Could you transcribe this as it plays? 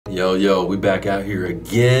Yo, we back out here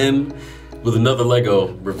again with another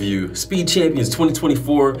Lego review. Speed Champions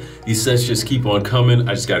 2024. These sets just keep on coming.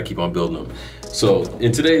 I just gotta keep on building them. So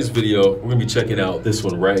in today's video, we're gonna be checking out this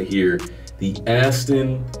one right here, the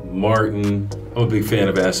Aston Martin. I'm a big fan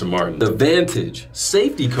of Aston Martin. The Vantage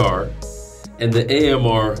safety car and the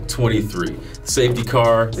AMR 23. The safety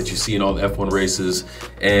car that you see in all the F1 races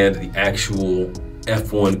and the actual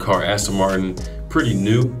F1 car, Aston Martin. Pretty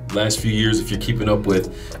new last few years if you're keeping up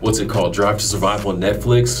with what's it called, Drive to Survive on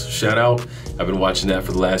Netflix. Shout out. I've been watching that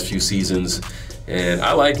for the last few seasons and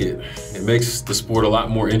I like it. It makes the sport a lot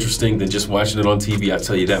more interesting than just watching it on TV, I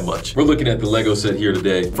tell you that much. We're looking at the Lego set here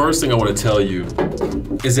today. First thing I want to tell you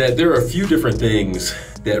is that there are a few different things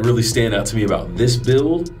that really stand out to me about this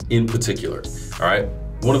build in particular, all right?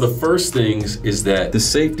 One of the first things is that the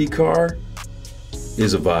safety car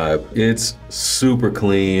is a vibe. It's super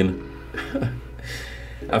clean.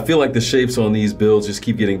 I feel like the shapes on these builds just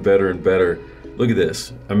keep getting better and better. Look at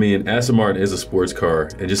this. I mean, Aston Martin is a sports car,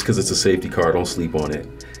 and just because it's a safety car, don't sleep on it.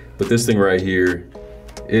 But this thing right here,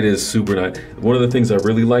 it is super nice. One of the things I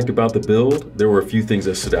really liked about the build, there were a few things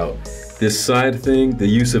that stood out. This side thing, the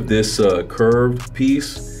use of this curved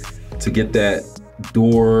piece to get that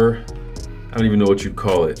door, I don't even know what you'd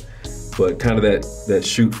call it, but kind of that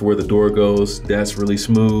chute for where the door goes, that's really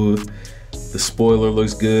smooth. The spoiler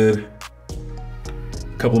looks good.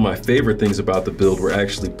 A couple of my favorite things about the build were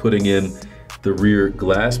actually putting in the rear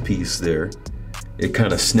glass piece there. It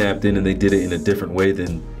kind of snapped in and they did it in a different way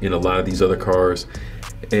than in a lot of these other cars.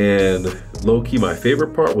 And low-key, my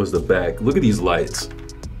favorite part was the back. Look at these lights.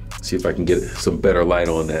 See if I can get some better light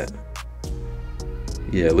on that.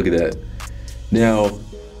 Yeah, look at that. Now,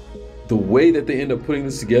 the way that they end up putting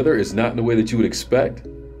this together is not in the way that you would expect.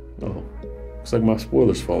 Oh, looks like my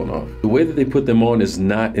spoiler's falling off. The way that they put them on is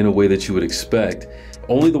not in a way that you would expect.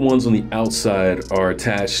 Only the ones on the outside are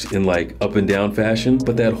attached in like up and down fashion,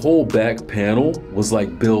 but that whole back panel was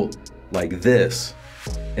like built like this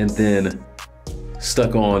and then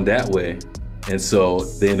stuck on that way. And so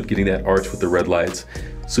they end up getting that arch with the red lights.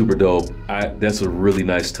 Super dope. That's a really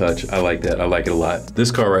nice touch. I like that. I like it a lot.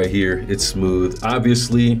 This car right here, it's smooth.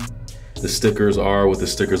 Obviously, the stickers are what the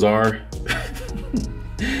stickers are.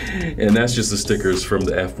 And that's just the stickers from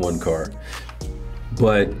the F1 car.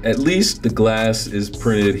 But at least the glass is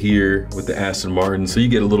printed here with the Aston Martin, so you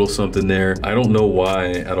get a little something there. I don't know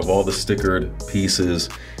why, out of all the stickered pieces,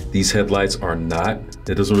 these headlights are not.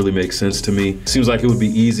 That doesn't really make sense to me. Seems like it would be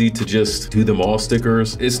easy to just do them all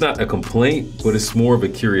stickers. It's not a complaint, but it's more of a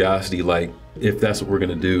curiosity, like, if that's what we're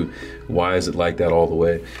gonna do, why is it like that all the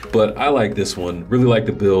way? But I like this one, really like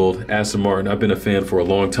the build. Aston Martin, I've been a fan for a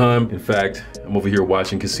long time. In fact, I'm over here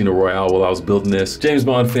watching Casino Royale while I was building this. James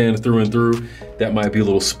Bond fan through and through. That might be a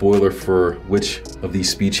little spoiler for which of these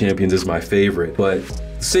Speed Champions is my favorite. But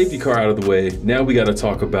the safety car out of the way, now we gotta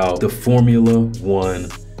talk about the Formula One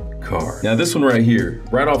car. Now this one right here,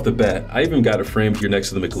 right off the bat, I even got it framed here next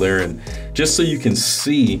to the McLaren, just so you can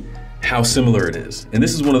see how similar it is. And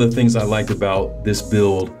this is one of the things I liked about this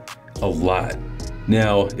build a lot.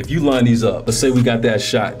 Now, if you line these up, let's say we got that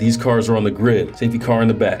shot, these cars are on the grid, safety car in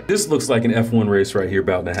the back. This looks like an F1 race right here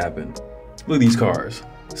about to happen. Look at these cars,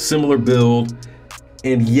 similar build,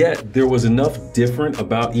 and yet there was enough different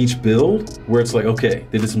about each build where it's like, okay,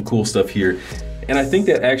 they did some cool stuff here. And I think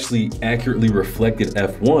that actually accurately reflected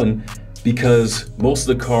F1 because most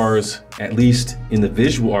of the cars, at least in the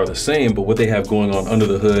visual, are the same, but what they have going on under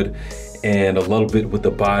the hood and a little bit with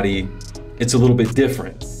the body, it's a little bit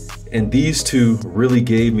different. And these two really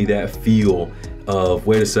gave me that feel of,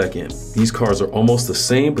 wait a second, these cars are almost the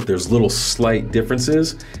same, but there's little slight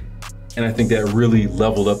differences. And I think that really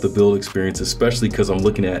leveled up the build experience, especially because I'm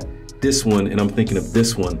looking at this one and I'm thinking of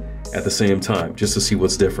this one at the same time, just to see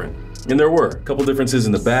what's different. And there were a couple differences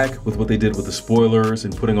in the back with what they did with the spoilers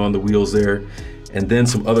and putting on the wheels there, and then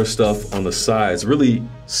some other stuff on the sides, really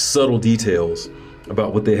subtle details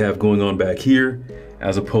about what they have going on back here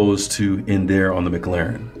as opposed to in there on the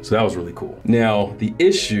McLaren. So that was really cool. Now, the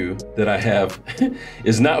issue that I have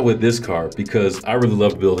is not with this car, because I really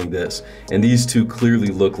love building this. And these two clearly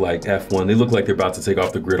look like F1. They look like they're about to take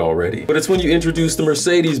off the grid already. But it's when you introduce the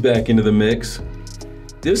Mercedes back into the mix,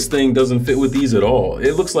 this thing doesn't fit with these at all.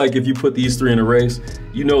 It looks like if you put these three in a race,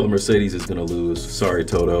 you know the Mercedes is gonna lose. Sorry,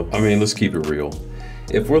 Toto. I mean, let's keep it real.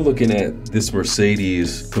 If we're looking at this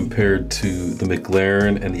Mercedes compared to the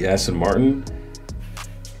McLaren and the Aston Martin,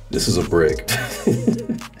 this is a brick.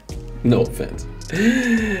 No offense.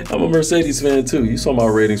 I'm a Mercedes fan too. You saw my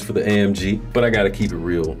ratings for the AMG, but I gotta keep it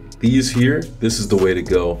real. These here, this is the way to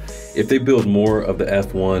go. If they build more of the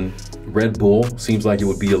F1, Red Bull seems like it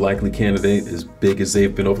would be a likely candidate, as big as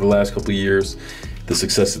they've been over the last couple of years. the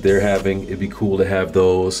success that they're having. It'd be cool to have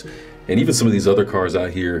those. And even some of these other cars out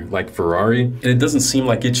here, like Ferrari. And it doesn't seem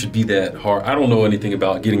like it should be that hard. I don't know anything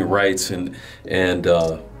about getting rights and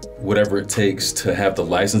whatever it takes to have the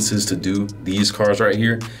licenses to do these cars right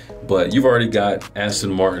here. But you've already got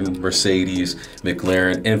Aston Martin, Mercedes,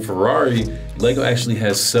 McLaren, and Ferrari. Lego actually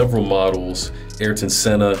has several models. Ayrton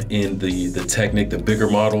Senna in the Technic, the bigger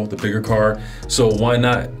model, the bigger car. So why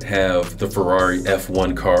not have the Ferrari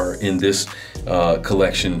F1 car in this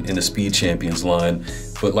collection in the Speed Champions line?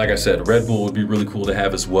 But like I said, Red Bull would be really cool to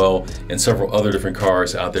have as well, and several other different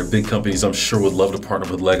cars out there. Big companies I'm sure would love to partner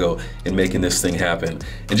with Lego in making this thing happen.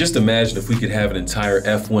 And just imagine if we could have an entire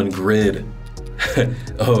F1 grid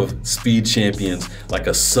of Speed Champions, like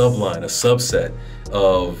a subline, a subset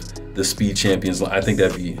of the Speed Champions. I think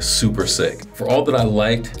that'd be super sick. For all that I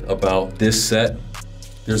liked about this set,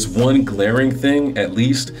 there's one glaring thing, at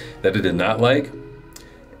least, that I did not like.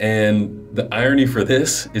 And the irony for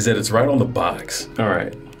this is that it's right on the box. All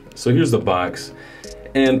right, so here's the box.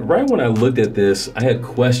 And right when I looked at this, I had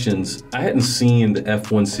questions. I hadn't seen the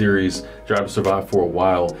F1 series Drive to Survive for a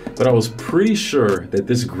while, but I was pretty sure that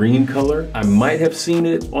this green color, I might have seen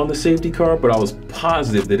it on the safety car, but I was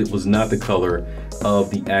positive that it was not the color of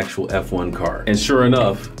the actual F1 car. And sure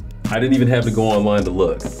enough, I didn't even have to go online to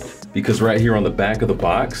look, because right here on the back of the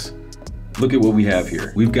box, look at what we have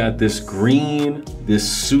here. We've got this green, this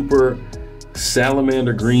super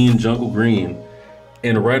salamander green, jungle green,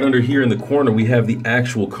 and right under here in the corner, we have the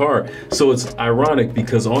actual car. So it's ironic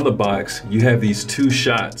because on the box, you have these two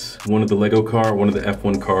shots, one of the Lego car, one of the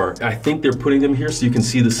F1 car. I think they're putting them here so you can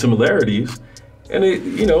see the similarities. And it,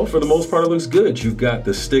 you know, for the most part, it looks good. You've got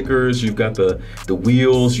the stickers, you've got the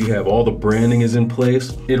wheels, you have all the branding is in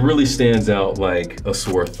place. It really stands out like a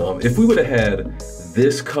sore thumb. If we would have had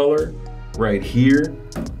this color right here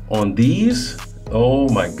on these, oh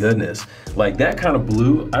my goodness. Like that kind of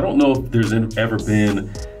blue, I don't know if there's ever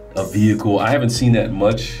been a vehicle, I haven't seen that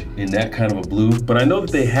much in that kind of a blue, but I know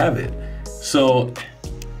that they have it. So,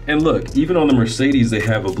 and look, even on the Mercedes, they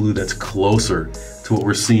have a blue that's closer to what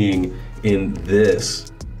we're seeing in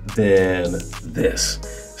this than this.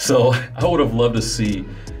 So I would have loved to see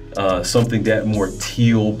something that more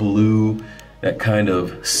teal blue, that kind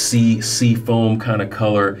of sea foam kind of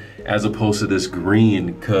color, as opposed to this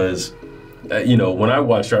green, because you know, when I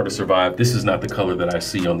watch Drive to Survive, this is not the color that I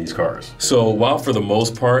see on these cars. So while for the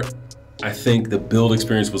most part, I think the build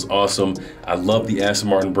experience was awesome. I love the Aston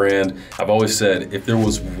Martin brand. I've always said, if there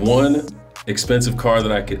was one expensive car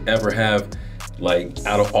that I could ever have, like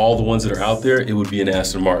out of all the ones that are out there, it would be an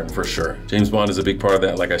Aston Martin for sure. James Bond is a big part of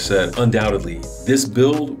that, like I said, undoubtedly. This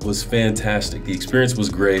build was fantastic. The experience was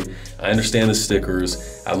great. I understand the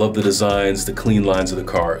stickers. I love the designs, the clean lines of the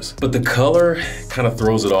cars. But the color kind of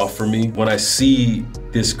throws it off for me. When I see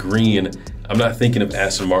this green, I'm not thinking of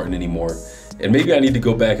Aston Martin anymore. And maybe I need to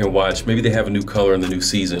go back and watch. Maybe they have a new color in the new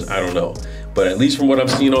season. I don't know. But at least from what I'm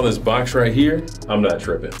seeing on this box right here, I'm not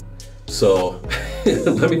tripping. So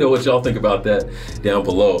let me know what y'all think about that down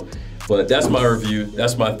below. But that's my review,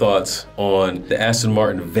 that's my thoughts on the Aston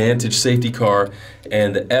Martin Vantage safety car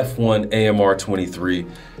and the F1 AMR 23.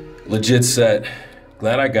 Legit set,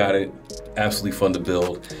 glad I got it, absolutely fun to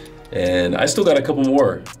build. And I still got a couple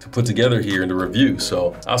more to put together here in the review,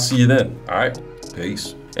 so I'll see you then, all right?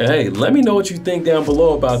 Peace. And hey, let me know what you think down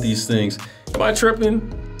below about these things. Am I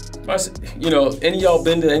tripping? You know, any of y'all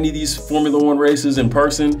been to any of these Formula One races in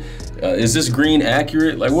person? Is this green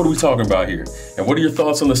accurate? Like, what are we talking about here? And what are your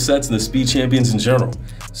thoughts on the sets and the Speed Champions in general?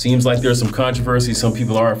 Seems like there's some controversy. Some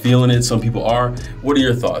people aren't feeling it, some people are. What are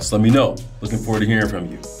your thoughts? Let me know. Looking forward to hearing from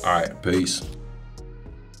you. All right, peace.